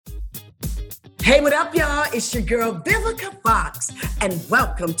Hey, what up, y'all? It's your girl, Vivica Fox, and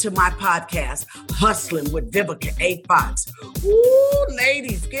welcome to my podcast, Hustling with Vivica A. Fox. Ooh,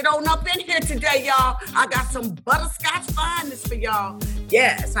 ladies, get on up in here today, y'all. I got some butterscotch fineness for y'all.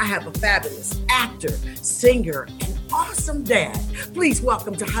 Yes, I have a fabulous actor, singer, and awesome dad. Please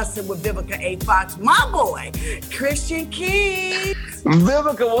welcome to Hustling with Vivica A. Fox, my boy, Christian Keys.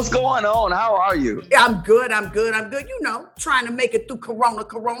 Vivica, what's going on? How are you? I'm good. You know, trying to make it through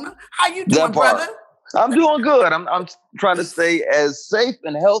Corona. How you doing, brother? I'm doing good. I'm trying to stay as safe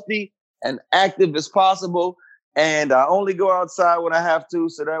and healthy and active as possible. And I only go outside when I have to,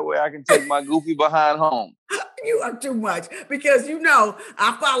 so that way I can take my goofy behind home. You are too much because, you know,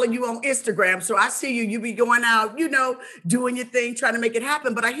 I follow you on Instagram. So I see you be going out, you know, doing your thing, trying to make it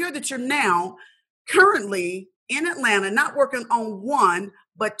happen. But I hear that you're now currently in Atlanta, not working on one,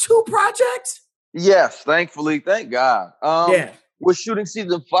 but two projects. Yes, thankfully. Thank God. Yeah. We're shooting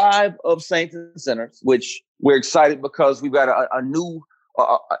season 5 of Saints and Sinners, which we're excited because we've got a new,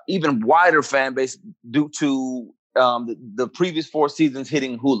 even wider fan base due to the previous 4 seasons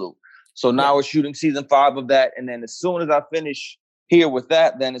hitting Hulu. So now we're shooting season 5 of that. And then as soon as I finish here with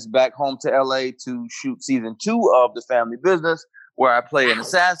that, then it's back home to LA to shoot season 2 of The Family Business, where I play an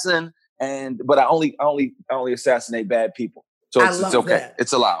assassin. But I only assassinate bad people. So it's okay. That.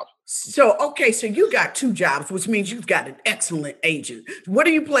 It's allowed. So you got 2 jobs, which means you've got an excellent agent. What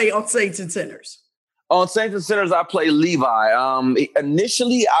do you play on Saints and Sinners? On Saints and Sinners, I play Levi.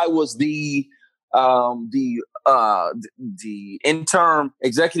 Initially, I was the interim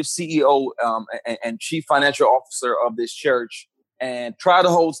executive CEO and chief financial officer of this church, and try to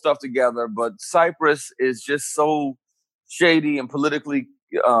hold stuff together. But Cyprus is just so shady and politically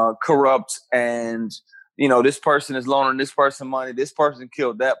corrupt, and you know, this person is loaning this person money. This person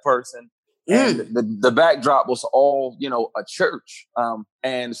killed that person. And the backdrop was all, you know, a church.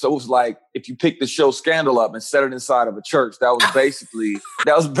 And so it was like, if you pick the show Scandal up and set it inside of a church, that was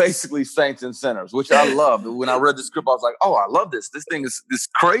basically Saints and Sinners, which I loved. When I read the script, I was like, oh, I love this. This thing is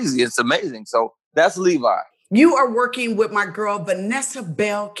crazy. It's amazing. So that's Levi. You are working with my girl, Vanessa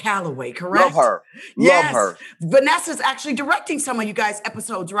Bell Calloway, correct? Love her. Yes. Love her. Vanessa's actually directing some of you guys'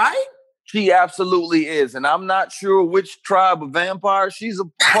 episodes, right? She absolutely is. And I'm not sure which tribe of vampires she's a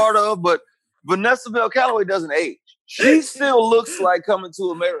part of, but Vanessa Bell Calloway doesn't age. She still looks like Coming to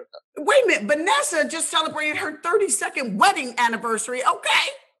America. Wait a minute. Vanessa just celebrated her 32nd wedding anniversary. Okay.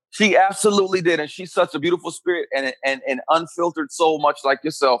 She absolutely did. And she's such a beautiful spirit and an unfiltered soul, much like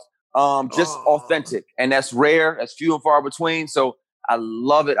yourself. Just authentic. And that's rare. That's few and far between. So I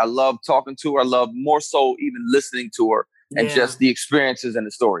love it. I love talking to her. I love more so even listening to her. And just the experiences and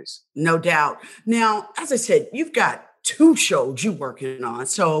the stories. No doubt. Now, as I said, you've got 2 shows you're working on.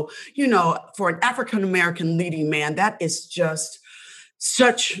 So, you know, for an African-American leading man, that is just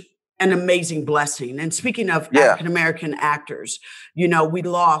such an amazing blessing. And speaking of African-American actors, you know, we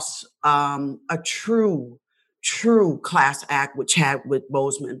lost a true class act with Chadwick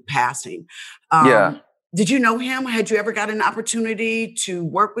Boseman passing. Did you know him? Had you ever got an opportunity to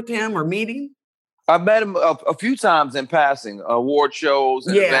work with him or meet him? I met him a few times in passing, award shows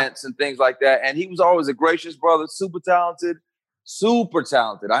and events and things like that. And he was always a gracious brother, super talented.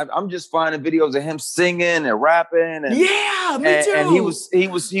 I'm just finding videos of him singing and rapping. And, me too. And he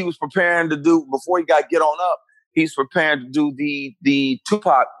was preparing to do, before he got Get On Up, he's preparing to do the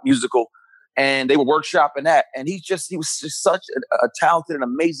Tupac musical. And they were workshopping that. And he was just such a talented and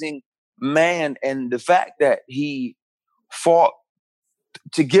amazing man. And the fact that he fought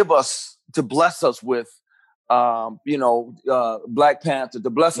to bless us with, Black Panther, to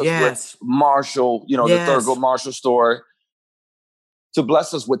bless us with Marshall, the Thurgood Marshall story, to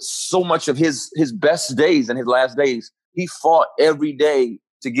bless us with so much of his best days and his last days. He fought every day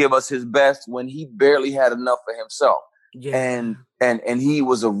to give us his best when he barely had enough for himself. Yeah. And he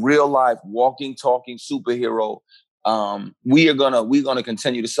was a real life walking, talking superhero. We're gonna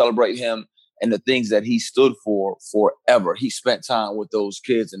continue to celebrate him and the things that he stood for forever. He spent time with those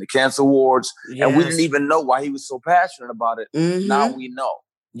kids in the cancer wards, and we didn't even know why he was so passionate about it. Mm-hmm. Now we know.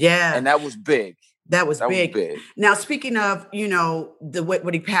 Yeah. And that was big. That was big. Now, speaking of,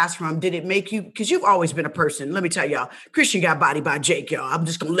 what he passed from, did it make you, because you've always been a person, let me tell y'all, Christian got body by Jake, y'all. I'm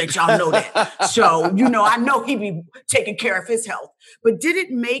just going to let y'all know that. So, I know he be taking care of his health. But did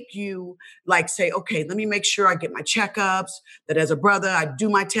it make you say, okay, let me make sure I get my checkups, that as a brother, I do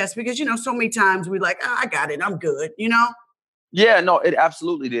my tests? Because, so many times we I got it, I'm good, Yeah, no, it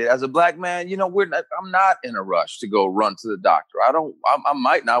absolutely did. As a Black man, I'm not in a rush to go run to the doctor. I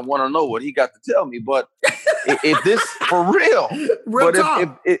might not want to know what he got to tell me, but if this for real, but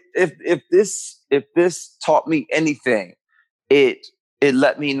if this taught me anything, it it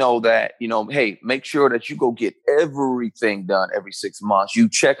let me know that, hey, make sure that you go get everything done every 6 months. You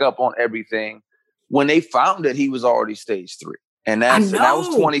check up on everything. When they found that he was already stage 3, and that was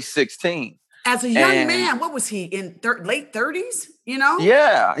 2016. As a young man, what was he in late 30s?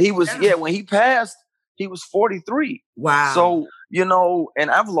 Yeah, he was. Yeah, when he passed, he was 43. Wow. So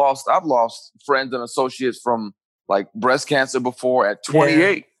and I've lost friends and associates from like breast cancer before at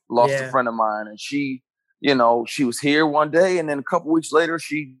 28. Yeah. Lost a friend of mine, and she was here one day, and then a couple weeks later,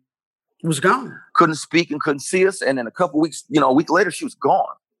 she was gone. Couldn't speak and couldn't see us, and then a couple weeks, a week later, she was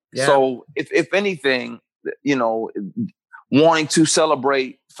gone. Yeah. So, if anything, wanting to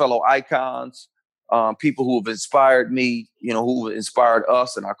celebrate fellow icons, people who have inspired me, who have inspired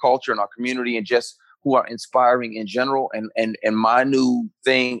us and our culture and our community, and just who are inspiring in general. And my new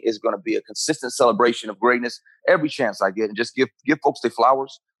thing is going to be a consistent celebration of greatness every chance I get, and just give folks their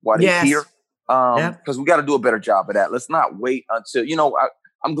flowers while they're here. Because we got to do a better job of that. Let's not wait until,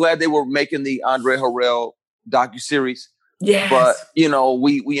 I'm glad they were making the Andre Harrell docuseries. Yes. But,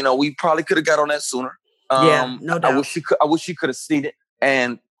 we probably could have got on that sooner. No doubt. I wish she could have seen it.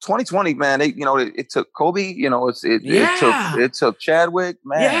 And 2020, man, it took Kobe, it took Chadwick,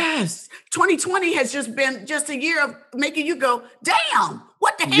 man. Yes. 2020 has just been a year of making you go, damn,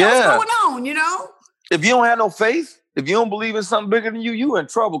 what the hell is going on, If you don't have no faith, if you don't believe in something bigger than you, you're in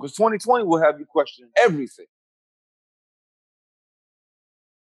trouble, because 2020 will have you question everything.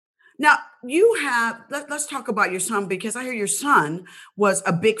 Now, let's talk about your son, because I hear your son was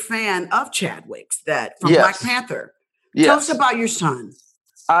a big fan of Chadwick's from Black Panther. Yes. Tell us about your son.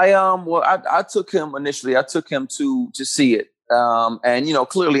 I took him initially. I took him to see it. And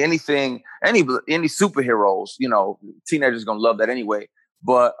clearly any superheroes, teenagers are going to love that anyway.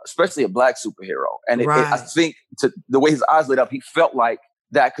 But especially a Black superhero. And I think the way his eyes lit up, he felt like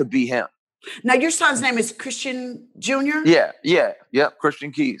that could be him. Now, your son's name is Christian Jr.? Yeah.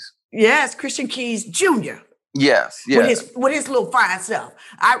 Christian Keys. Yes, Christian Keys Jr. Yes. With his little fine self.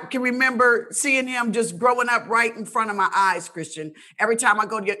 I can remember seeing him just growing up right in front of my eyes, Christian. Every time I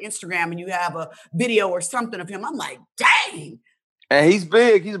go to your Instagram and you have a video or something of him, I'm like, dang. And he's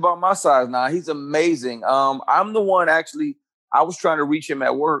big. He's about my size now. He's amazing. I'm the one actually. I was trying to reach him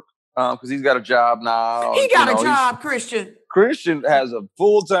at work because he's got a job now. He got a job, Christian. Christian has a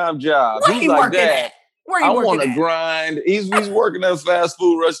full-time job. Where he's like, Dad, I want to grind. He's working at a fast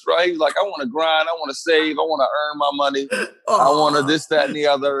food restaurant. He's like, I want to grind. I want to save. I want to earn my money. I want to this, that, and the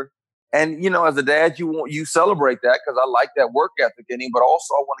other. And, as a dad, you celebrate that because I like that work ethic in him, but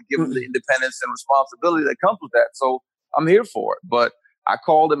also I want to give him the independence and responsibility that comes with that. So I'm here for it. But I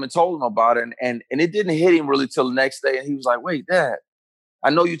called him and told him about it, and it didn't hit him really till the next day. And he was like, wait, Dad, I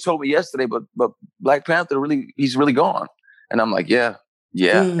know you told me yesterday, but Black Panther he's really gone. And I'm like, yeah.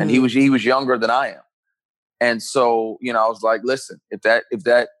 And he was younger than I am. And so, I was like, listen, if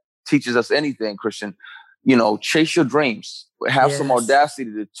that teaches us anything, Christian, chase your dreams, have some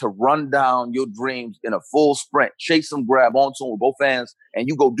audacity to run down your dreams in a full sprint, chase them, grab onto them with both hands, and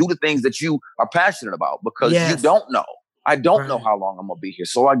you go do the things that you are passionate about, because you don't know. I don't know how long I'm going to be here.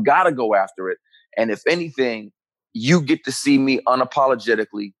 So I got to go after it. And if anything, you get to see me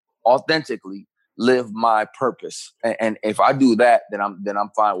unapologetically, authentically live my purpose. And if I do that, then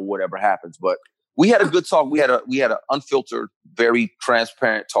I'm fine with whatever happens. But we had a good talk. We had an unfiltered, very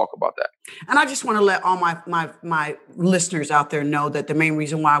transparent talk about that. And I just want to let all my listeners out there know that the main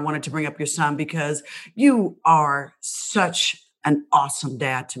reason why I wanted to bring up your son, because you are such an awesome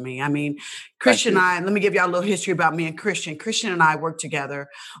dad to me. I mean, Christian and I, let me give y'all a little history about me and Christian. Christian and I worked together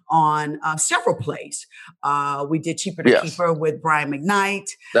on several plays. We did Cheaper to Keeper with Brian McKnight.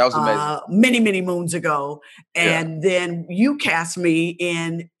 That was amazing. Many, many moons ago. And then you cast me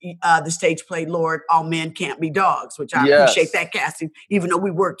in the stage play, Lord, All Men Can't Be Dogs, which I appreciate that casting, even though we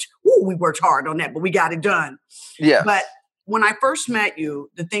worked hard on that, but we got it done. Yeah. But when I first met you,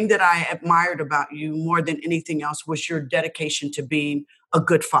 the thing that I admired about you more than anything else was your dedication to being a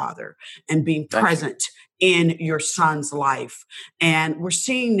good father and being present in your son's life. And we're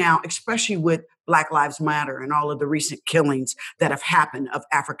seeing now, especially with Black Lives Matter and all of the recent killings that have happened of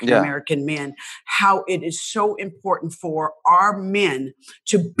African-American men, how it is so important for our men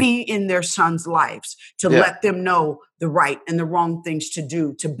to be in their sons' lives, to let them know the right and the wrong things to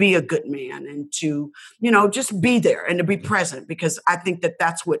do, to be a good man, and to, just be there and to be present, because I think that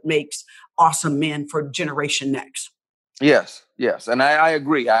that's what makes awesome men for Generation Next. Yes. And I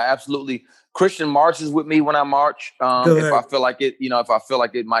agree. I absolutely. Christian marches with me when I march. If I feel like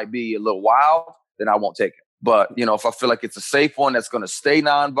it might be a little wild, then I won't take it. But, if I feel like it's a safe one that's going to stay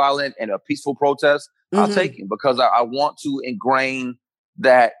nonviolent and a peaceful protest, I'll take him, because I want to ingrain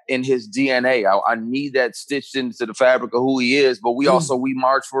that in his DNA. I need that stitched into the fabric of who he is. But we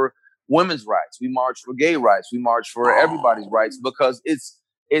march for women's rights. We march for gay rights. We march for everybody's rights, because it's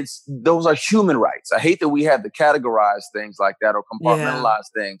those are human rights. I hate that we have to categorize things like that or compartmentalize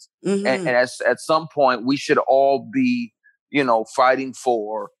things. And at some point, we should all be, fighting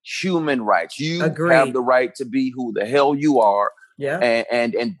for human rights. You have the right to be who the hell you are,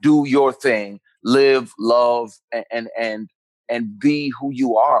 and do your thing, live, love, and be who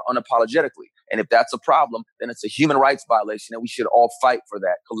you are unapologetically. And if that's a problem, then it's a human rights violation, and we should all fight for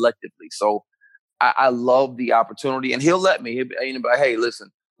that collectively. So I love the opportunity, and he'll let me. He'll be like, hey, listen,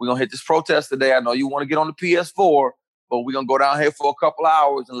 we're going to hit this protest today. I know you want to get on the PS4, but we're going to go down here for a couple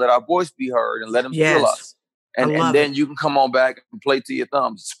hours and let our voice be heard and let them feel us. And then you can come on back and play till your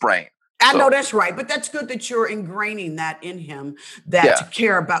thumbs sprain. I know that's right, but that's good that you're ingraining that in him, to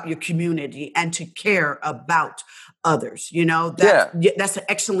care about your community and to care about others. That's an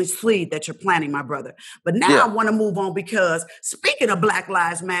excellent seed that you're planting, my brother. But now I want to move on, because speaking of Black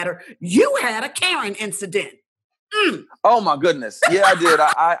Lives Matter, you had a Karen incident. Oh my goodness. Yeah, I did.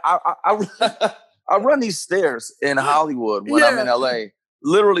 I run these stairs in Hollywood when I'm in LA,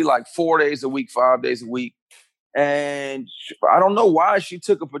 literally like 4 days a week, 5 days a week. And I don't know why she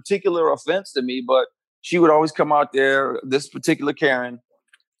took a particular offense to me, but she would always come out there, this particular Karen,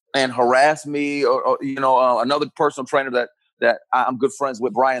 and harass me or another personal trainer that I'm good friends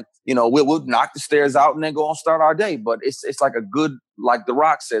with, Brian. We'll knock the stairs out and then go and start our day. But it's like a good, like The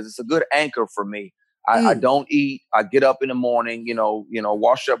Rock says, it's a good anchor for me. I don't eat. I get up in the morning,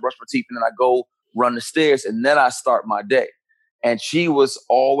 wash up, brush my teeth, and then I go run the stairs, and then I start my day. And she was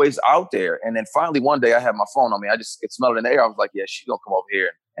always out there. And then finally one day I had my phone on me. I just could smell it in the air. I was like, yeah, she's going to come over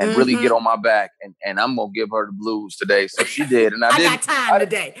here and really get on my back. And I'm going to give her the blues today. So she did. And I got time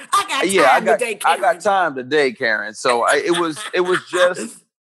today. I got time today, Karen. So it was just,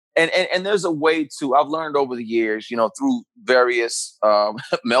 and there's a way to, I've learned over the years, through various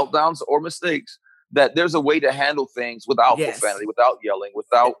meltdowns or mistakes, that there's a way to handle things without profanity, without yelling,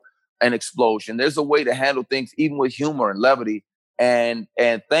 without an explosion. There's a way to handle things even with humor and levity. And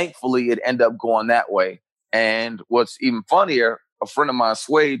thankfully, it ended up going that way. And what's even funnier, a friend of mine,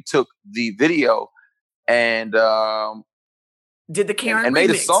 Suede, took the video and did the Karen and remix. Made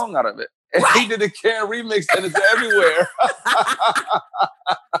a song out of it. And he did the Karen remix, and it's everywhere.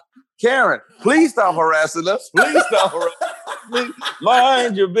 Karen, please stop harassing us. Please stop harassing us. Please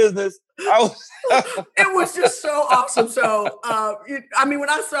mind your business. It was just so awesome. So, when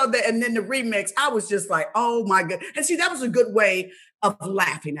I saw that and then the remix, I was just like, oh my God. And see, that was a good way of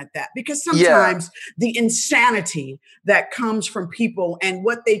laughing at that, because sometimes the insanity that comes from people and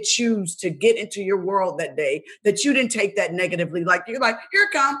what they choose to get into your world that day, that you didn't take that negatively. Like, you're like, here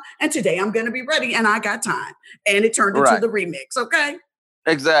it comes. And today I'm going to be ready and I got time. And it turned into the remix. Okay.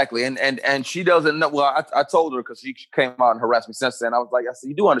 Exactly. And she doesn't know. Well, I told her, because she came out and harassed me since then. I said,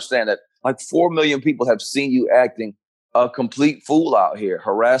 you do understand that like 4 million people have seen you acting a complete fool out here,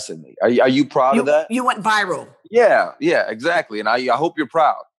 harassing me. Are you proud of that? You went viral. Yeah, exactly. And I hope you're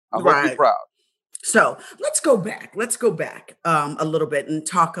proud. I hope you're proud. So let's go back a little bit and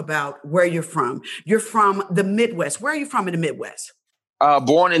talk about where you're from. You're from the Midwest. Where are you from in the Midwest?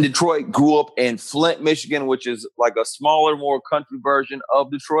 Born in Detroit, grew up in Flint, Michigan, which is like a smaller, more country version of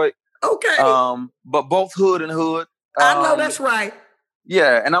Detroit. Okay. But both hood and hood. I know that's right.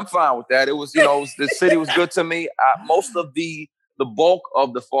 Yeah, and I'm fine with that. It was, the city was good to me. Most of the bulk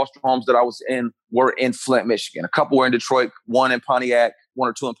of the foster homes that I was in were in Flint, Michigan. A couple were in Detroit, one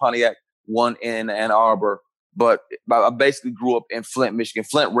or two in Pontiac, one in Ann Arbor. But I basically grew up in Flint, Michigan.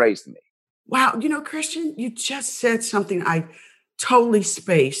 Flint raised me. Wow. Christian, you just said something I totally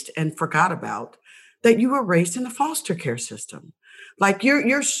spaced and forgot about, that you were raised in the foster care system. Like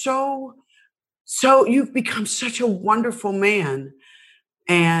you're so you've become such a wonderful man.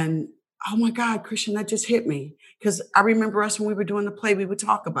 And oh my God, Christian, that just hit me, because I remember us when we were doing the play, we would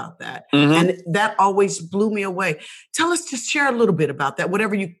talk about that. Mm-hmm. And that always blew me away. Tell us, just share a little bit about that,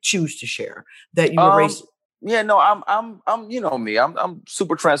 whatever you choose to share, that you were raised. Yeah, no, I'm me. I'm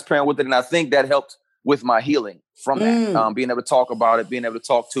super transparent with it. And I think that helped with my healing from that, being able to talk about it, being able to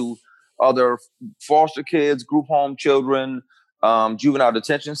talk to other foster kids, group home children, juvenile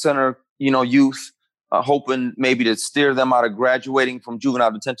detention center, youth, hoping maybe to steer them out of graduating from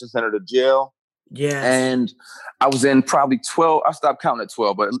juvenile detention center to jail. Yeah. And I was in probably 12, I stopped counting at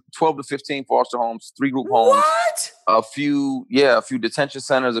 12, but 12 to 15 foster homes, 3 group homes. What? A few detention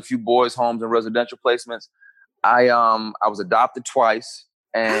centers, a few boys' homes and residential placements. I was adopted twice.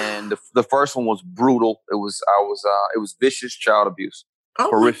 And the first one was brutal. It was vicious child abuse. Oh,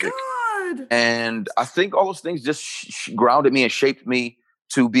 horrific. My God. And I think all those things just grounded me and shaped me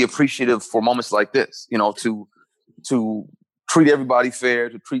to be appreciative for moments like this, to treat everybody fair,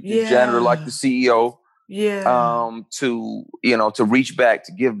 to treat the janitor like the CEO, to reach back,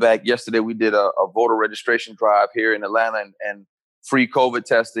 to give back. Yesterday, we did a voter registration drive here in Atlanta and free COVID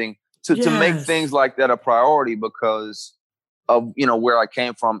testing to make things like that a priority because of, where I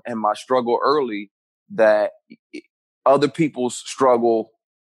came from and my struggle early, that other people's struggle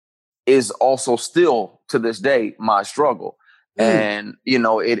is also still to this day my struggle. And,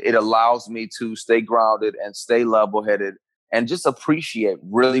 it allows me to stay grounded and stay level-headed and just appreciate,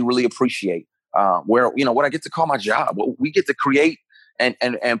 really, really appreciate where, what I get to call my job, what we get to create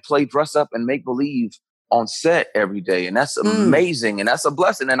and play dress up and make believe on set every day. And that's amazing. And that's a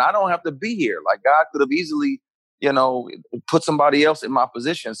blessing. And I don't have to be here. Like God could have easily, put somebody else in my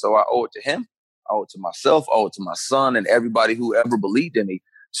position. So I owe it to him. I owe it to myself. I owe it to my son and everybody who ever believed in me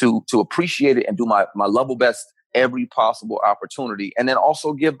to appreciate it and do my level best every possible opportunity. And then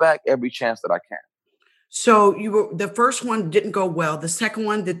also give back every chance that I can. So the first one didn't go well. The second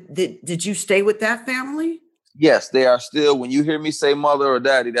one, did you stay with that family? Yes, they are still. When you hear me say mother or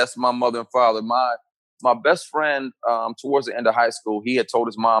daddy, that's my mother and father. My best friend, towards the end of high school, he had told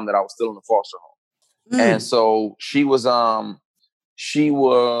his mom that I was still in the foster home. And so she stopped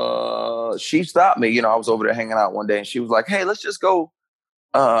me. I was over there hanging out one day and she was like, hey, let's just go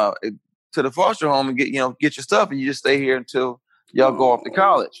to the foster home and get your stuff and you just stay here until y'all go off to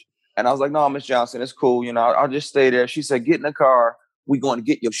college. And I was like, no, Miss Johnson, it's cool. I'll just stay there. She said, get in the car. We're going to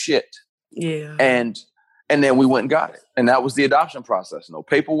get your shit. Yeah. And then we went and got it. And that was the adoption process. No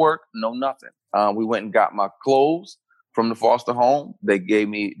paperwork, no nothing. We went and got my clothes from the foster home. They gave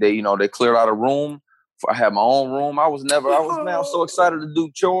me, they cleared out a room. I had my own room. I was so excited to do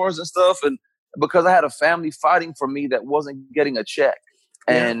chores and stuff. And because I had a family fighting for me that wasn't getting a check.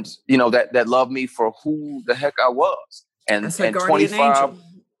 And, that loved me for who the heck I was. And 25,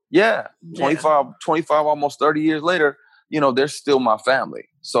 25, almost 30 years later, they're still my family.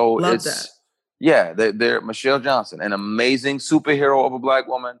 So they're Michelle Johnson, an amazing superhero of a Black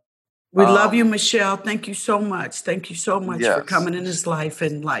woman. We love you, Michelle. Thank you so much. Thank you so much for coming in his life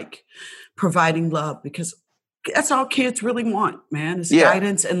and providing love, because that's all kids really want, man, is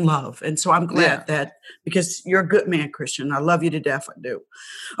guidance and love. And so I'm glad that, because you're a good man, Christian. I love you to death. I do.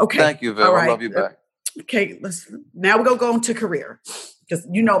 Okay. Thank you, Val. Right. I love you back. Okay. Now we're going to go into career, because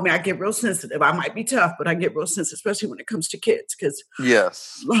me, I get real sensitive. I might be tough, but I get real sensitive, especially when it comes to kids, because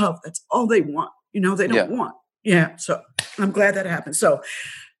love, that's all they want. They don't want. Yeah. So I'm glad that happened. So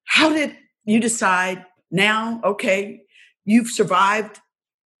how did you decide now, okay, you've survived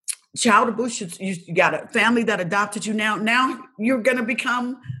child abuse, you got a family that adopted you now you're going to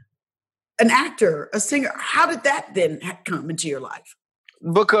become an actor, a singer. How did that then come into your life?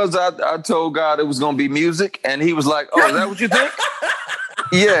 Because I told God it was going to be music, and he was like, oh, is that what you think?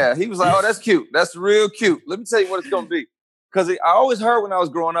 Yeah. He was like, oh, that's cute. That's real cute. Let me tell you what it's going to be. Because I always heard when I was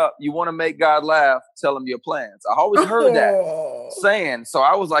growing up, you want to make God laugh, tell him your plans. I always heard that saying. So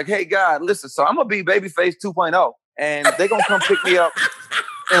I was like, hey, God, listen, so I'm going to be Babyface 2.0, and they're going to come pick me up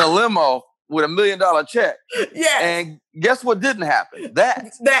in a limo with $1 million check. Yeah. And guess what didn't happen?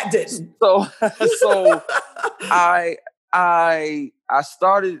 That didn't. So I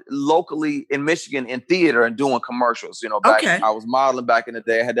started locally in Michigan in theater and doing commercials. I was modeling back in the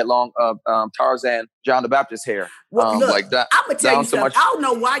day. I had that long Tarzan, John the Baptist hair. Well, look, like that. I'm gonna tell you something. I don't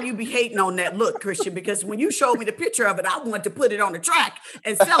know why you be hating on that look, Christian, because when you showed me the picture of it, I wanted to put it on the track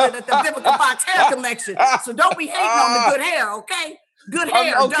and sell it at the Biblical Box Hair Collection. So don't be hating on the good hair, okay? Good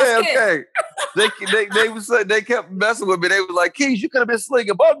hair. Okay. They kept messing with me. They were like, Keys, you could have been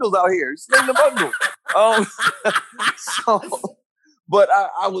slinging bundles out here. Slinging bundles. But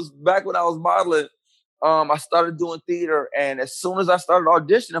I was back when I was modeling. I started doing theater, and as soon as I started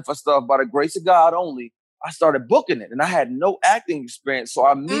auditioning for stuff, by the grace of God only, I started booking it, and I had no acting experience. So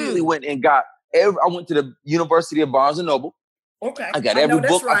I immediately went and I went to the University of Barnes and Noble. Okay. I got every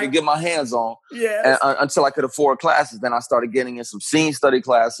book I could get my hands on until I could afford classes. Then I started getting in some scene study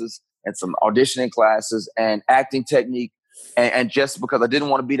classes and some auditioning classes and acting technique. And just because I didn't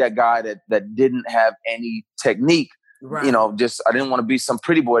want to be that guy that didn't have any technique, right. I didn't want to be some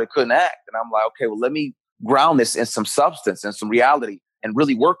pretty boy that couldn't act. And I'm like, okay, well, let me ground this in some substance and some reality and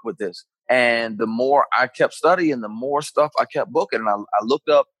really work with this. And the more I kept studying, the more stuff I kept booking. And I looked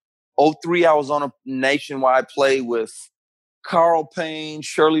up 2003, I was on a nationwide play with Carl Payne,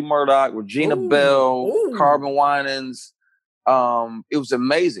 Shirley Murdoch, Regina Bell, Carvin Winans. It was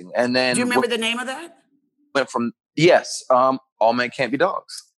amazing. And then, do you remember the name of that? Went from All Men Can't Be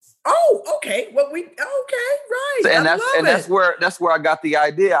Dogs. Oh, okay. Right. And that's where I got the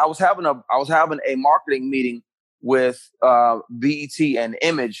idea. I was having a marketing meeting with BET and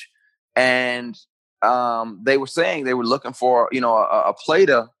Image, and they were saying they were looking for, you know, a play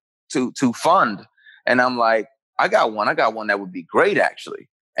to fund. And I'm like, I got one that would be great, actually.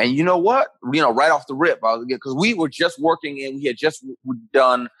 And you know what? You know, right off the rip, because we were just working and we had just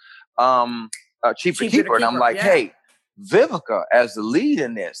done Cheaper to Keeper. And I'm like, hey, Vivica as the lead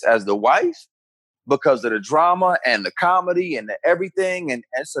in this, as the wife, because of the drama and the comedy and the everything. And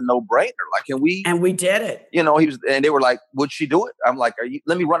it's a no-brainer. Like, can we? And we did it. You know, and they were like, would she do it? I'm like,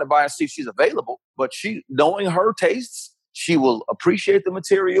 let me run it by and see if she's available. But knowing her tastes, she will appreciate the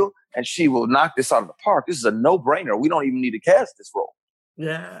material and she will knock this out of the park. This is a no-brainer. We don't even need to cast this role.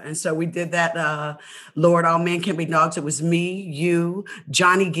 Yeah. And so we did that. Lord, All Men Can Be Dogs. It was me, you,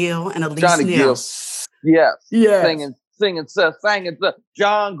 Johnny Gill, and Elise Neal. Yes. Singing,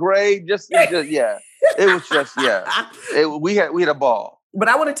 John Gray, yeah. It was just, yeah. We had a ball. But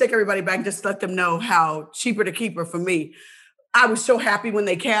I want to take everybody back, just let them know how Cheaper to Keeper for me. I was so happy when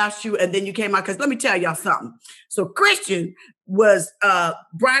they cast you and then you came out, because let me tell y'all something. So Christian was,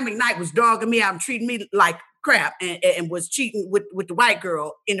 Brian McKnight was dogging me out and treating me like crap and was cheating with the white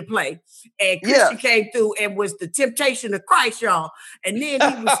girl in the play. And Christian came through and was the temptation of Christ, y'all. And then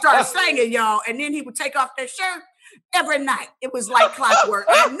he would start singing, y'all. And then he would take off that shirt. Every night, it was like clockwork.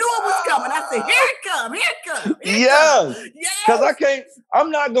 I knew it was coming. I said, here it comes. Yes. Because I'm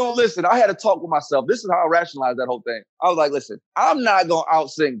not going to listen. I had to talk with myself. This is how I rationalized that whole thing. I was like, listen, I'm not going to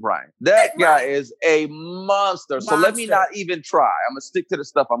out-sing Brian. That guy is a monster. So let me not even try. I'm going to stick to the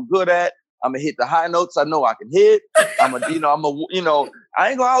stuff I'm good at. I'm going to hit the high notes I know I can hit. I ain't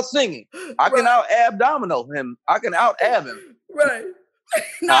going to out-sing him. I can out-abdominal him. I can out-ab him. Right.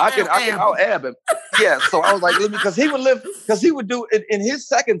 I can out-ab him. Yeah, so I was like, because he would do it in his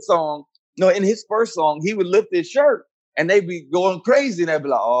second song, in his first song, he would lift his shirt and they'd be going crazy and they'd be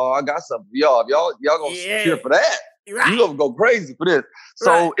like, oh, I got something for y'all. Y'all gonna cheer for that. Right. You gonna go crazy for this.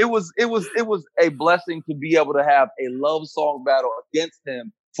 So it was a blessing to be able to have a love song battle against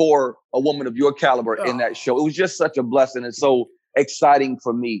him for a woman of your caliber in that show. It was just such a blessing and so exciting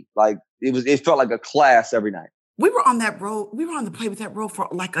for me. Like it felt like a class every night. We were on that road. We were on the play with that road for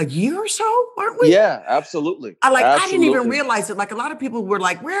like a year or so, weren't we? Yeah, absolutely. I didn't even realize it. Like a lot of people were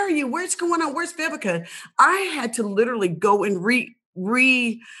like, where are you? Where's going on? Where's Vivica? I had to literally go and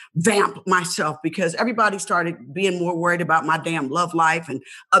revamp myself because everybody started being more worried about my damn love life and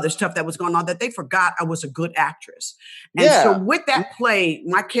other stuff that was going on that they forgot I was a good actress. And so with that play,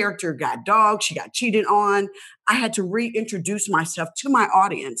 my character got dogged. She got cheated on. I had to reintroduce myself to my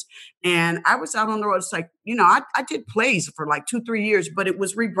audience. And I was out on the road. It's like, I did plays for like 2-3 years, but it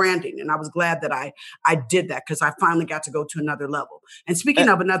was rebranding. And I was glad that I did that because I finally got to go to another level. And speaking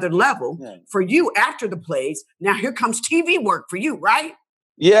of another level, for you after the plays, now here comes TV work for you, right?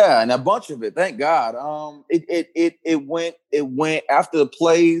 Yeah, and a bunch of it. Thank God. It went after the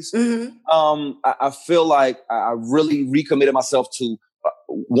plays. Mm-hmm. I feel like I really recommitted myself to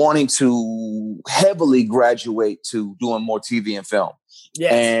wanting to heavily graduate to doing more TV and film.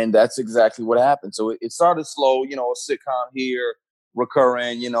 Yes. And that's exactly what happened. So it started slow, a sitcom here,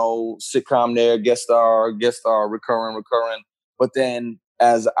 recurring, sitcom there, guest star, recurring. But then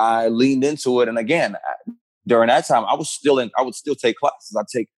as I leaned into it, and again, during that time, I would still take classes. I'd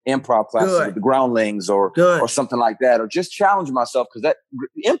take improv classes with the Groundlings or something like that, or just challenge myself because that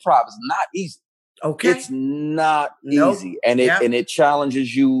improv is not easy. Okay. It's not easy. And it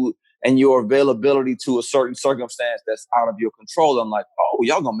challenges you and your availability to a certain circumstance that's out of your control. I'm like, oh,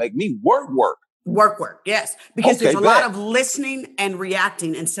 y'all gonna make me work. Work, yes. Because there's a lot of listening and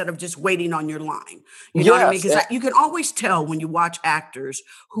reacting instead of just waiting on your line. You know what I mean? Because you can always tell when you watch actors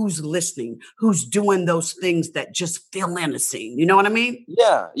who's listening, who's doing those things that just fill in a scene. You know what I mean?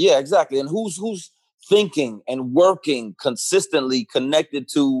 Yeah, exactly. And who's thinking and working consistently connected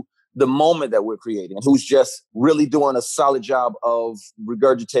to the moment that we're creating, and who's just really doing a solid job of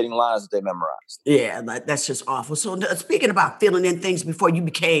regurgitating lines that they memorized. Yeah, that's just awful. So speaking about filling in things before you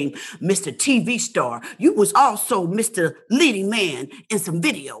became Mr. TV star, you was also Mr. Leading Man in some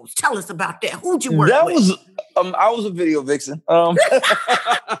videos. Tell us about that. Who'd you work with? I was a video vixen. Okay,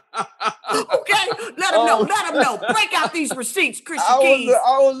 let them know. Break out these receipts, Christian Keys.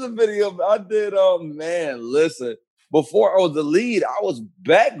 I was a video. I did. Listen. Before I was the lead, I was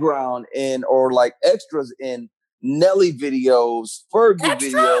background in or like extras in Nelly videos, Fergie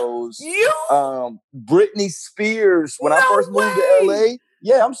videos, Britney Spears. When I first moved to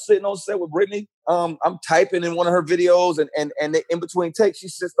LA, I'm sitting on set with Britney. I'm typing in one of her videos, and in between takes, she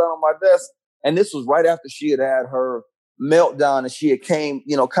sits down on my desk. And this was right after she had her meltdown, and she had came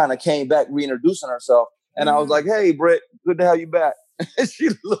back reintroducing herself. And I was like, "Hey, Britt, good to have you back." And she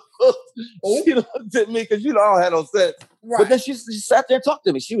looked at me because, I don't have no sense. Right. But then she sat there and talked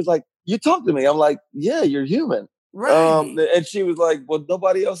to me. She was like, you talk to me. I'm like, yeah, you're human. Right. And she was like, well,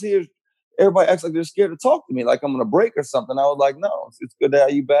 nobody else here. Everybody acts like they're scared to talk to me, like I'm going to break or something. I was like, no, it's good to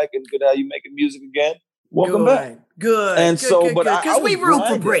have you back and good to have you making music again. Welcome back. Good. And good, because we root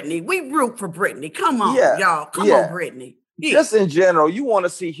for Britney. We root for Britney. Come on, y'all. Come on, Britney. Yeah. Just in general, you want to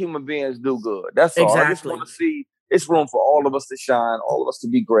see human beings do good. That's all. I just want to see it's room for all of us to shine, all of us to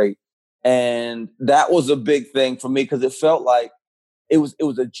be great. And that was a big thing for me because it felt like it was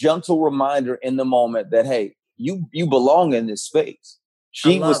a gentle reminder in the moment that, hey, you belong in this space.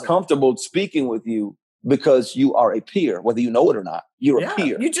 She was comfortable speaking with you because you are a peer, whether you know it or not. You're a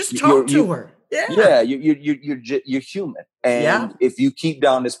peer. You just talk to her. Yeah, you're human. And if you keep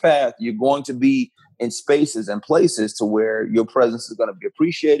down this path, you're going to be in spaces and places to where your presence is going to be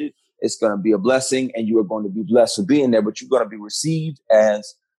appreciated. It's going to be a blessing, and you are going to be blessed for being there. But you're going to be received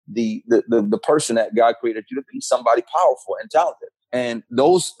as the person that God created you to be, somebody powerful and talented. And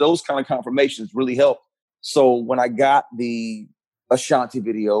those kind of confirmations really help. So when I got the Ashanti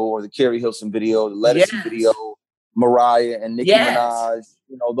video or the Carrie Hilson video, the Ledisi video, Mariah and Nicki Minaj,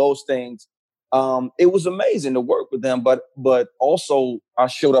 those things. It was amazing to work with them, but also I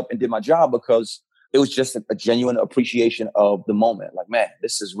showed up and did my job because it was just a genuine appreciation of the moment. Like, man,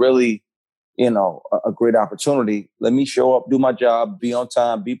 this is really, a great opportunity. Let me show up, do my job, be on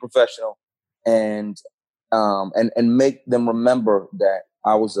time, be professional, and make them remember that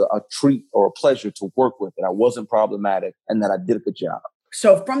I was a treat or a pleasure to work with, that I wasn't problematic, and that I did a good job.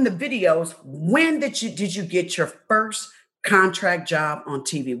 So from the videos, when did you get your first contract job on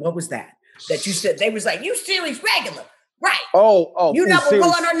TV? What was that? That you said they was like, you series regular, right? Oh, you number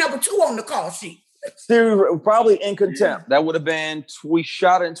one or number two on the call sheet. Series probably In Contempt. That would have been. We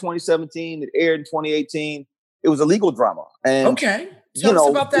shot it in 2017. It aired in 2018. It was a legal drama, and tell us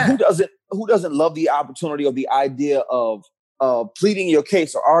about that. Who doesn't love the opportunity or the idea of pleading your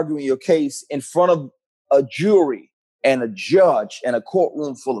case or arguing your case in front of a jury and a judge and a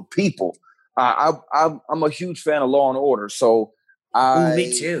courtroom full of people? I'm a huge fan of Law and Order, so.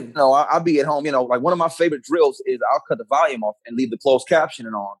 Me too. I'll be at home. Like one of my favorite drills is I'll cut the volume off and leave the closed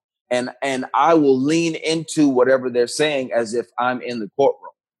captioning on, and I will lean into whatever they're saying as if I'm in the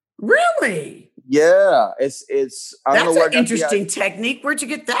courtroom. Really? Yeah, it's. I don't know where that's an interesting technique. Where'd you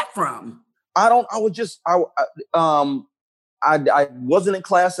get that from? I wasn't in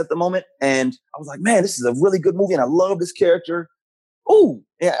class at the moment, and I was like, man, this is a really good movie, and I love this character. Oh,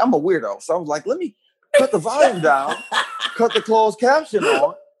 yeah, I'm a weirdo, so I was like, let me cut the volume down. Cut the closed caption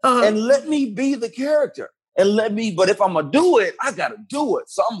on and let me be the character but if I'm going to do it, I got to do it.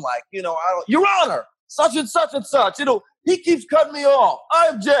 So I'm like, Your Honor, such and such and such, he keeps cutting me off. I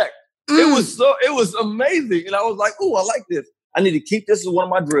object. It was amazing. And I was like, I like this. I need to keep this as one of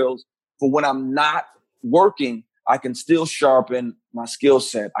my drills for when I'm not working. I can still sharpen my skill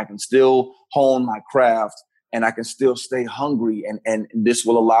set. I can still hone my craft, and I can still stay hungry. And this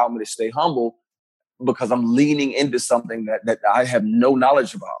will allow me to stay humble, because I'm leaning into something that I have no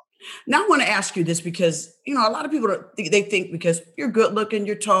knowledge about. Now I want to ask you this because, a lot of people, they think because you're good looking,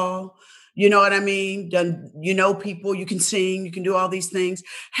 you're tall, you know what I mean? People, you can sing, you can do all these things.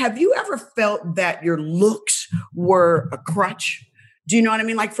 Have you ever felt that your looks were a crutch? Do you know what I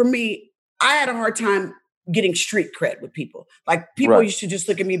mean? Like for me, I had a hard time getting street cred with people. Like people used to just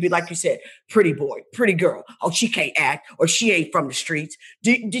look at me and be like you said, pretty boy, pretty girl. Oh, she can't act, or she ain't from the streets.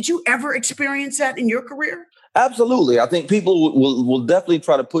 Did you ever experience that in your career? Absolutely. I think people will definitely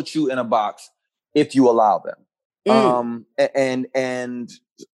try to put you in a box if you allow them. And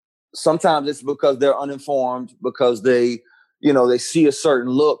sometimes it's because they're uninformed, because they see a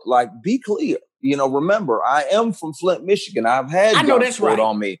certain look. Like, be clear. Remember, I am from Flint, Michigan. I've had guns pulled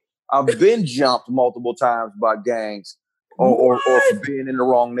on me. I've been jumped multiple times by gangs or for being in the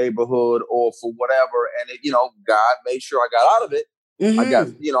wrong neighborhood or for whatever. And God made sure I got out of it. Mm-hmm. I got,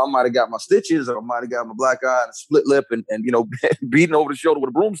 I might've got my stitches, or I might've got my black eye and a split lip and beaten over the shoulder with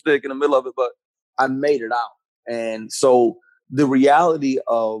a broomstick in the middle of it, but I made it out. And so the reality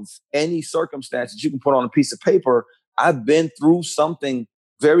of any circumstance that you can put on a piece of paper, I've been through something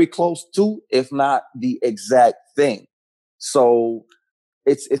very close to, if not the exact thing. So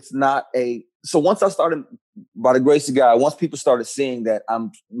it's not so once I started, by the grace of God, once people started seeing that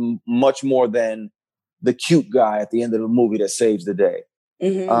I'm much more than the cute guy at the end of the movie that saves the day.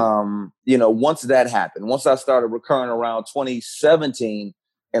 Mm-hmm. Once that happened, once I started recurring around 2017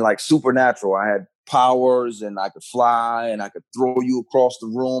 and like Supernatural, I had powers and I could fly and I could throw you across the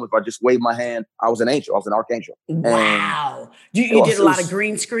room. If I just waved my hand, I was an angel. I was an archangel. Wow. You did a lot of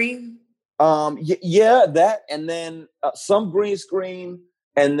green screen? Yeah, that, and then some green screen,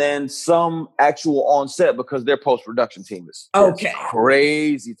 and then some actual on set because their post production team is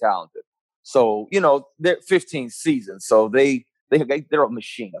crazy talented. So they're 15 seasons, so they're a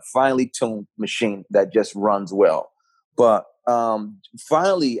machine, a finely tuned machine that just runs well. But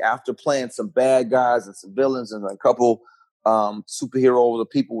finally, after playing some bad guys and some villains and a couple superheroes or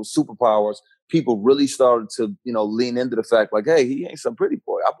people with superpowers, people really started to lean into the fact like, hey, he ain't some pretty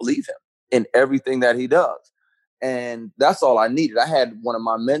boy. I believe him in everything that he does. And that's all I needed. I had one of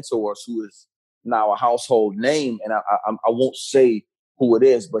my mentors who is now a household name, and I won't say who it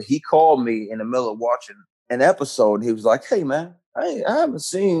is, but he called me in the middle of watching an episode, and he was like, hey, man, I haven't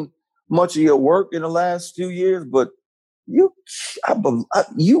seen much of your work in the last few years, but you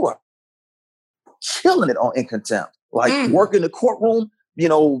are killing it in Contempt. Like working the courtroom,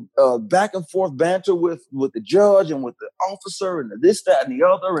 back and forth banter with the judge and with the officer and this, that, and the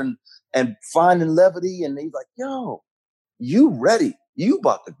other, and finding levity. And he's like, yo, you ready? You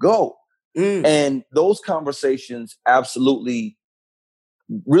about to go. And those conversations absolutely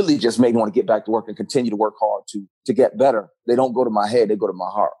really just made me want to get back to work and continue to work hard to get better. They don't go to my head, they go to my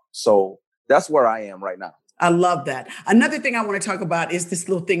heart. So that's where I am right now. I love that. Another thing I want to talk about is this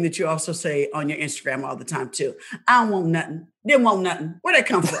little thing that you also say on your Instagram all the time too. I don't want nothing. Didn't want nothing. Where'd that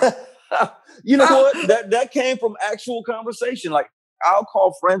come from? You know what? That came from actual conversation. Like I'll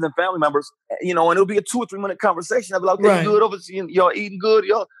call friends and family members, and it'll be a 2 or 3 minute conversation. I'll be like, okay, you good over here? Y'all eating good?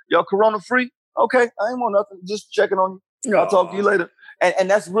 Y'all corona free? Okay, I ain't want nothing. Just checking on you. I'll talk to you later. And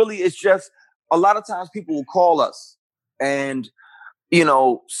that's really, it's just a lot of times people will call us and,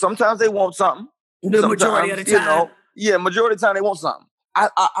 sometimes they want something. The majority of the time. Majority of the time they want something.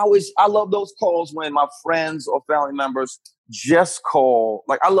 I love those calls when my friends or family members just call.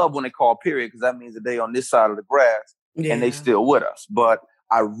 Like I love when they call, period, because that means that they on this side of the grass and they still with us. But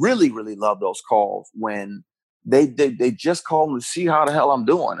I really, really love those calls when they just call to see how the hell I'm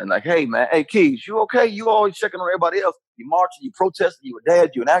doing. And like, hey man, hey Keys, you okay? You always checking on everybody else. You marching, you protesting, you a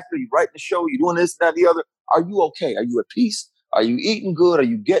dad, you an actor, you writing the show, you doing this, that, the other. Are you okay? Are you at peace? Are you eating good? Are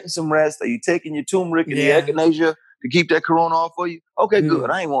you getting some rest? Are you taking your turmeric and your echinacea to keep that corona off for you? Okay,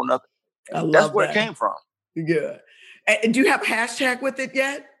 good. I ain't want nothing. That's where it came from. Good. And do you have a hashtag with it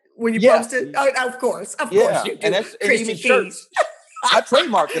yet? When you post it? Oh, of course you do. And that's Christian Keys. I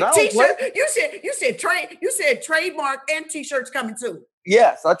trademarked it. I don't play. You said trademark and t-shirts coming too.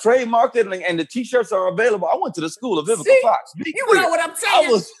 Yes, I trademarked it, and the t-shirts are available. I went to the school of Vivica Fox. You know what I'm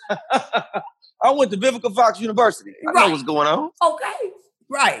saying? I went to Vivica Fox University. I know what's going on. Okay.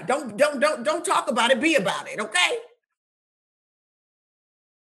 Right. Don't talk about it. Be about it. Okay.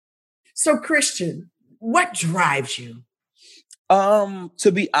 So Christian, what drives you?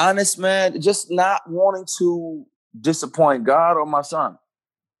 To be honest, man, just not wanting to disappoint God or my son.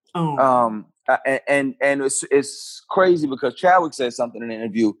 And it's crazy because Chadwick said something in an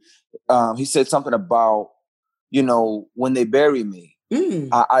interview. He said something about, when they bury me,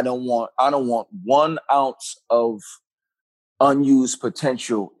 I don't want 1 ounce of unused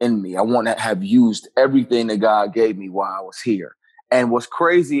potential in me. I want to have used everything that God gave me while I was here. And what's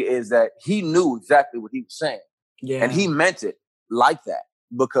crazy is that he knew exactly what he was saying. Yeah. And he meant it like that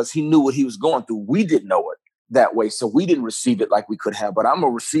because he knew what he was going through. We didn't know it that way, so we didn't receive it like we could have. But I'm gonna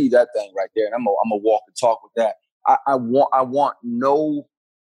receive that thing right there, and I'm gonna walk and talk with that. I want no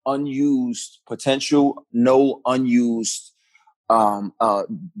unused potential, no unused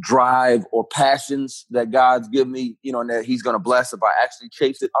drive or passions that God's given me, and that he's going to bless if I actually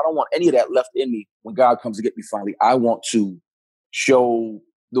chase it. I don't want any of that left in me when God comes to get me finally. I want to show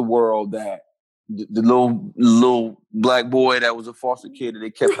the world that the little black boy that was a foster kid that they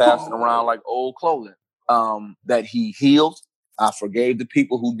kept passing around like old clothing, that he healed. I forgave the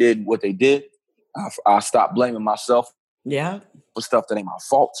people who did what they did. I stopped blaming myself for stuff that ain't my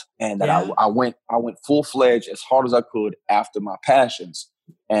fault. And that I went full-fledged as hard as I could after my passions.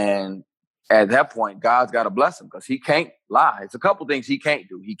 And at that point, God's got to bless him because he can't lie. It's a couple things he can't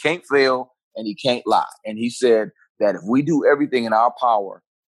do. He can't fail and he can't lie. And he said that if we do everything in our power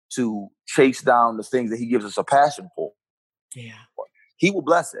to chase down the things that he gives us a passion for, he will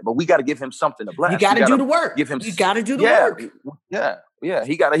bless it. But we got to give him something to bless. You got to do the work. You got to do the work. Yeah.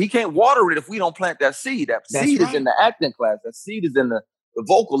 He can't water it if we don't plant that seed. That seed is in the acting class. That seed is in the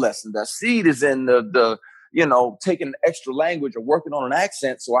vocal lesson. That seed is in the taking extra language or working on an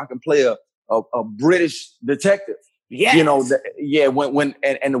accent so I can play a British detective. Yes. When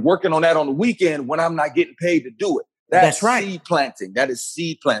working on that on the weekend when I'm not getting paid to do it. That's right. Seed planting. That is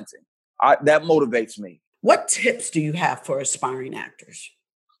seed planting. That motivates me. What tips do you have for aspiring actors?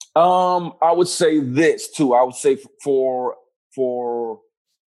 I would say this too. I would say for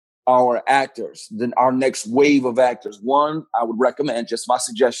our actors, then our next wave of actors. One, I would recommend, just my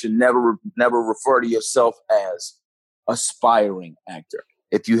suggestion, never refer to yourself as aspiring actor.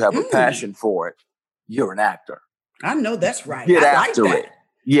 If you have a passion for it, you're an actor. I know that's right. Get I after like that. it.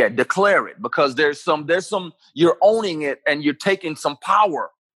 Yeah, declare it, because there's some, you're owning it and you're taking some power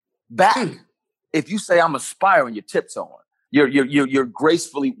back. If you say I'm aspiring, you're tiptoeing. You're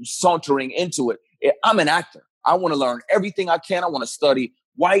gracefully sauntering into it. I'm an actor. I want to learn everything I can. I want to study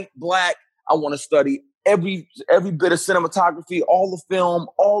white, black. I want to study every bit of cinematography, all the film,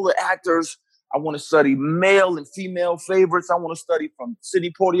 all the actors. I want to study male and female favorites. I want to study from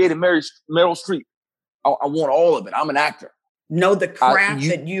Sidney Poitier to Meryl Streep. I want all of it. I'm an actor. Know the craft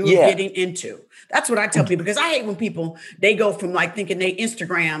that you're getting into. That's what I tell people, because I hate when people, they go from like thinking they doing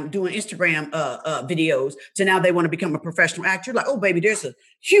Instagram videos to now they want to become a professional actor. You're like, oh, baby, there's a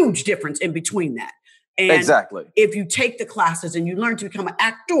huge difference in between that. And exactly. If you take the classes and you learn to become an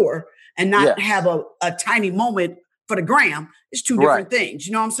actor and not have a tiny moment for the gram, it's two different things.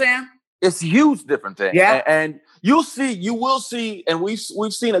 You know what I'm saying? It's a huge different thing. Yeah. And you will see, and we've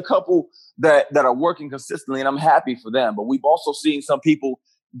seen a couple that are working consistently, and I'm happy for them. But we've also seen some people,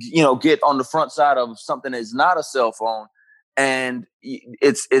 get on the front side of something that's not a cell phone, and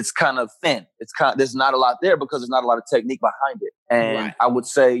it's kind of thin. There's not a lot there because there's not a lot of technique behind it. And I would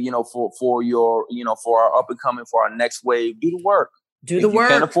say, for our up and coming, for our next wave, do the work. If you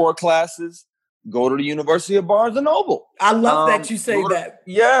can't afford classes, go to the University of Barnes and Noble. I love that you say that.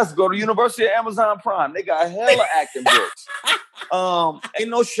 Yes, go to University of Amazon Prime. They got hella acting books. Ain't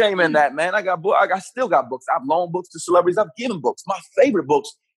no shame in that, man. I still got books. I've loaned books to celebrities. I've given books. My favorite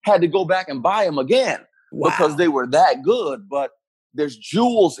books, had to go back and buy them again because they were that good. But there's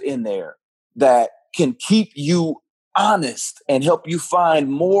jewels in there that can keep you honest and help you find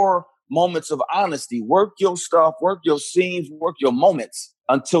more moments of honesty. Work your stuff, work your scenes, work your moments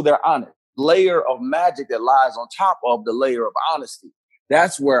until they're honest. Layer of magic that lies on top of the layer of honesty.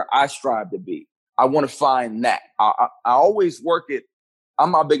 That's where I strive to be. I want to find that. I always work it.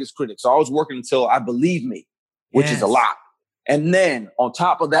 I'm my biggest critic. So I was working until I believe me, which is a lot. And then on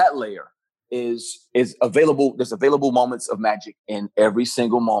top of that layer is available. There's available moments of magic in every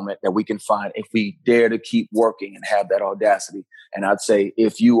single moment that we can find if we dare to keep working and have that audacity. And I'd say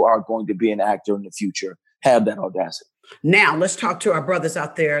if you are going to be an actor in the future, have that audacity. Now, let's talk to our brothers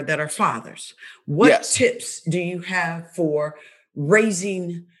out there that are fathers. What tips do you have for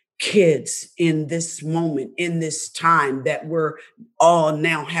raising kids in this moment, in this time that we're all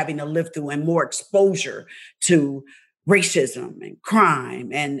now having to live through, and more exposure to racism and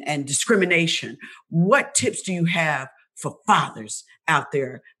crime and discrimination? What tips do you have for fathers out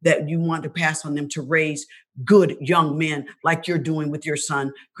there that you want to pass on them to raise good young men like you're doing with your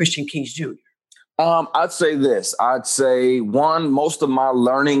son, Christian Keys Jr.? I'd say this. I'd say, one, most of my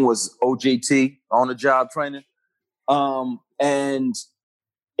learning was OJT, on the job training. And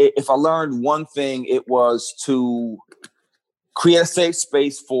if I learned one thing, it was to create a safe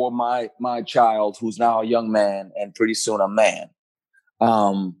space for my child, who's now a young man and pretty soon a man,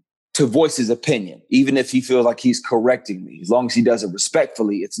 to voice his opinion, even if he feels like he's correcting me. As long as he does it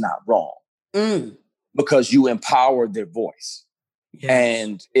respectfully, it's not wrong. Because you empower their voice. Yes.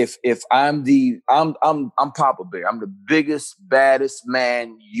 And if I'm Papa Bear, I'm the biggest, baddest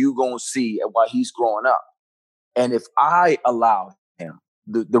man you gonna see while he's growing up. And if I allow him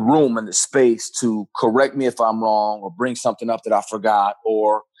the room and the space to correct me if I'm wrong, or bring something up that I forgot,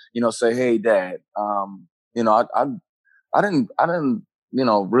 or say, hey, Dad, I didn't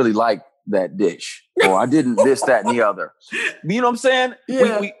really like that dish, or I didn't this, that, and the other. You know what I'm saying?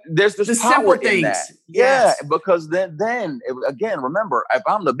 Yeah. There's this power in that. Yes. Yeah, because then again, remember, if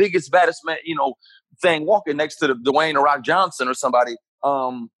I'm the biggest, baddest man, thing walking next to the Dwayne The Rock Johnson or somebody,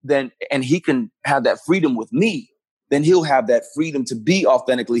 then and he can have that freedom with me, then he'll have that freedom to be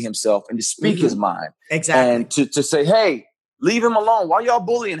authentically himself and to speak his mind. Exactly. And to say, hey, leave him alone. Why y'all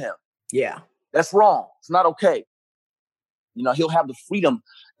bullying him? Yeah. That's wrong. It's not okay. He'll have the freedom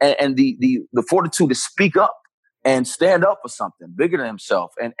and the fortitude to speak up and stand up for something bigger than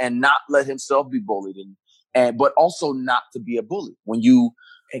himself, and not let himself be bullied, but also not to be a bully. When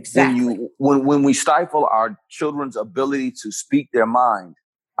we stifle our children's ability to speak their mind,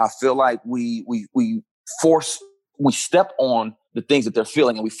 I feel like we step on the things that they're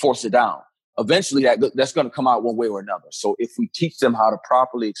feeling and we force it down. Eventually that's going to come out one way or another. So if we teach them how to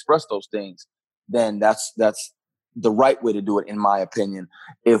properly express those things, then that's the right way to do it, in my opinion.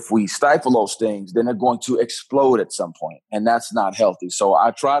 If we stifle those things, then they're going to explode at some point, and that's not healthy. So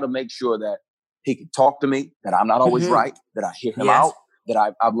I try to make sure that he can talk to me, that I'm not always right, that I hear him out,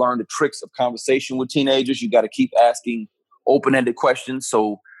 that I've learned the tricks of conversation with teenagers. You got to keep asking open-ended questions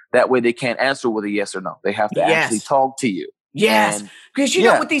so That way they can't answer with a yes or no. They have to actually talk to you. Yes, because you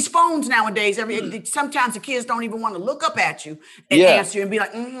know, with these phones nowadays, sometimes the kids don't even want to look up at you and answer you and be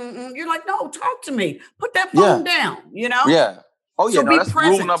like, You're like, no, talk to me. Put that phone down, you know? Yeah. Oh, yeah, so no, that's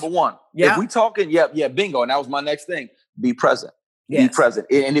present. rule number one. Yeah. If we talking, bingo. And that was my next thing. Be present. Yes. Be present.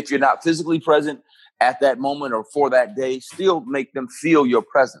 And if you're not physically present at that moment or for that day, still make them feel your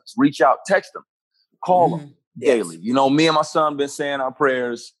presence. Reach out, text them, call them daily. You know, me and my son been saying our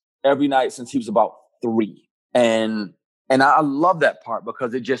prayers every night since he was about 3. And I love that part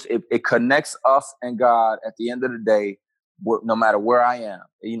because it connects us and God at the end of the day, no matter where I am,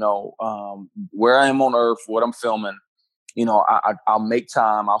 you know, where I am on earth, what I'm filming, you know, I'll make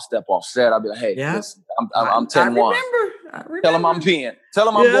time. I'll step off set. I'll be like, hey, listen, I'm 10-1. I remember. Tell him I'm peeing. Tell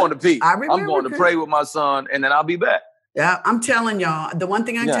him I'm going to pee. I'm going to pray with my son and then I'll be back. Yeah, I'm telling y'all, the one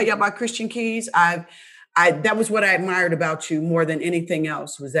thing I can tell you about Christian Keys, that was what I admired about you more than anything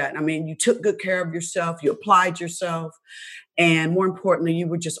else was that, I mean, you took good care of yourself, you applied yourself, and more importantly, you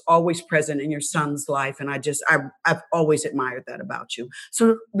were just always present in your son's life. And I've always admired that about you.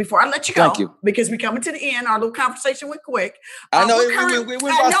 So before I let you go, because we're coming to the end, our little conversation went quick. I know we went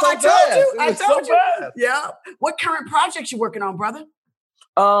by so fast. I told you. Yeah. What current projects you working on, brother?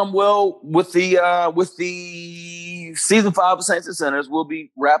 Well, with the season 5 of Saints and Sinners, we'll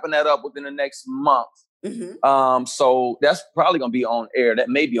be wrapping that up within the next month. Mm-hmm. So that's probably going to be on air. That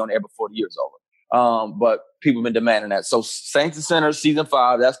may be on air before the year's over. But people have been demanding that. So Saints and Sinners season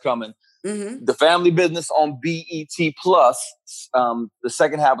 5, that's coming. Mm-hmm. The Family Business on BET Plus, the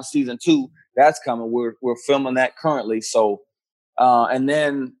second half of season 2, that's coming. We're filming that currently. So, and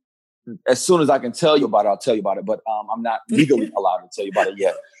then as soon as I can tell you about it, I'll tell you about it. But I'm not legally allowed to tell you about it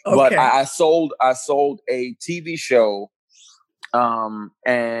yet. Okay. But I sold a TV show,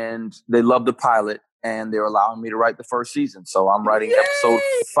 and they loved the pilot. And they're allowing me to write the first season. So I'm writing episode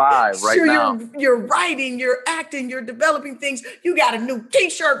 5 right now. You're writing, you're acting, you're developing things. You got a new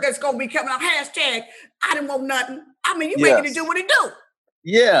T-shirt that's going to be coming out. Hashtag, I didn't want nothing. I mean, you making it do what it do.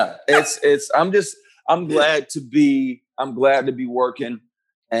 Yeah, I'm glad to be working.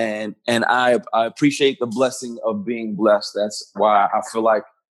 And I appreciate the blessing of being blessed. That's why I feel like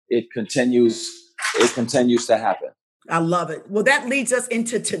it continues to happen. I love it. Well, that leads us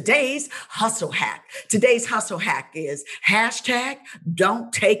into today's hustle hack. Today's hustle hack is hashtag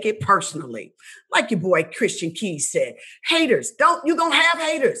don't take it personally. Like your boy Christian Keys said, haters, you're going to have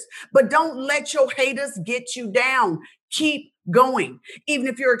haters, but don't let your haters get you down. Keep going. Even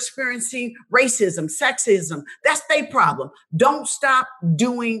if you're experiencing racism, sexism, that's their problem. Don't stop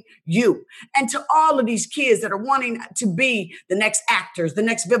doing you. And to all of these kids that are wanting to be the next actors, the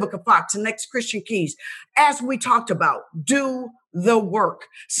next Vivica Fox, the next Christian Keys, as we talked about, do the work.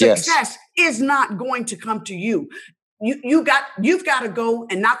 Success is not going to come to you. You've got to go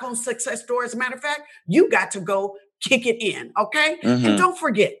and knock on success door. As a matter of fact, you got to go kick it in. Okay. Mm-hmm. And don't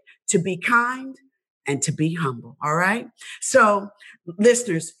forget to be kind and to be humble. All right. So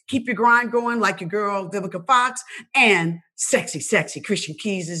listeners, keep your grind going like your girl, Vivica Fox, and sexy Christian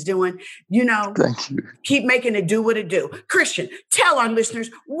Keys is doing. You know, thank you. Keep making it do what it do. Christian, tell our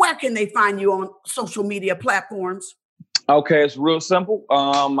listeners, where can they find you on social media platforms? Okay, it's real simple.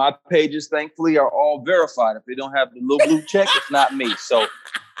 My pages, thankfully, are all verified. If they don't have the little blue check, it's not me. So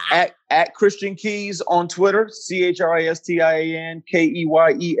at Christian Keys on Twitter,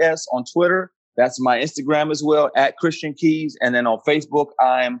 ChristianKeyes on Twitter. That's my Instagram as well, at Christian Keys. And then on Facebook,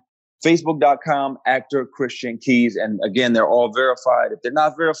 I'm facebook.com, actor Christian Keys. And again, they're all verified. If they're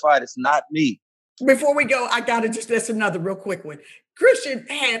not verified, it's not me. Before we go, I got to that's another real quick one. Christian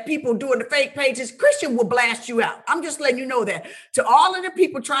had people doing the fake pages. Christian will blast you out. I'm just letting you know that. To all of the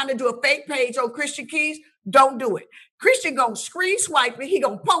people trying to do a fake page on Christian Keys, don't do it. Christian gonna screen swipe it. He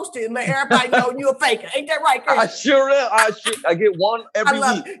gonna post it and let everybody know you're a faker. Ain't that right, Christian? I sure am. I get one every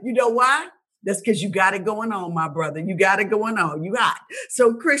week. You know why? That's because you got it going on, my brother. You got it going on. You hot.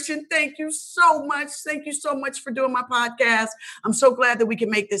 So, Christian, thank you so much. Thank you so much for doing my podcast. I'm so glad that we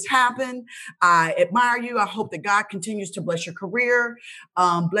can make this happen. I admire you. I hope that God continues to bless your career,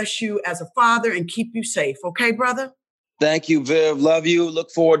 bless you as a father, and keep you safe. Okay, brother? Thank you, Viv. Love you.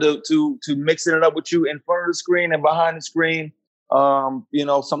 Look forward to mixing it up with you in front of the screen and behind the screen,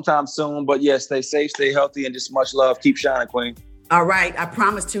 sometime soon. But yeah, stay safe, stay healthy, and just much love. Keep shining, Queen. All right, I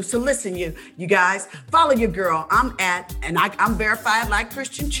promise to. So listen, you guys, follow your girl. I'm verified like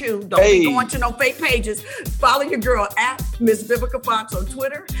Christian Chu. Don't be going to no fake pages. Follow your girl at Miss Vivica Fox on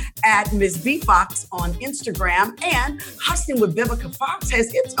Twitter, at Miss V Fox on Instagram, and Hustling with Vivica Fox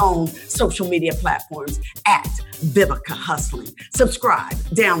has its own social media platforms at Vivica Hustling. Subscribe,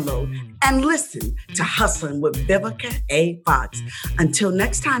 download, and listen to Hustling with Vivica A. Fox. Until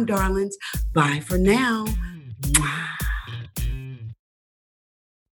next time, darlings, bye for now. Mwah.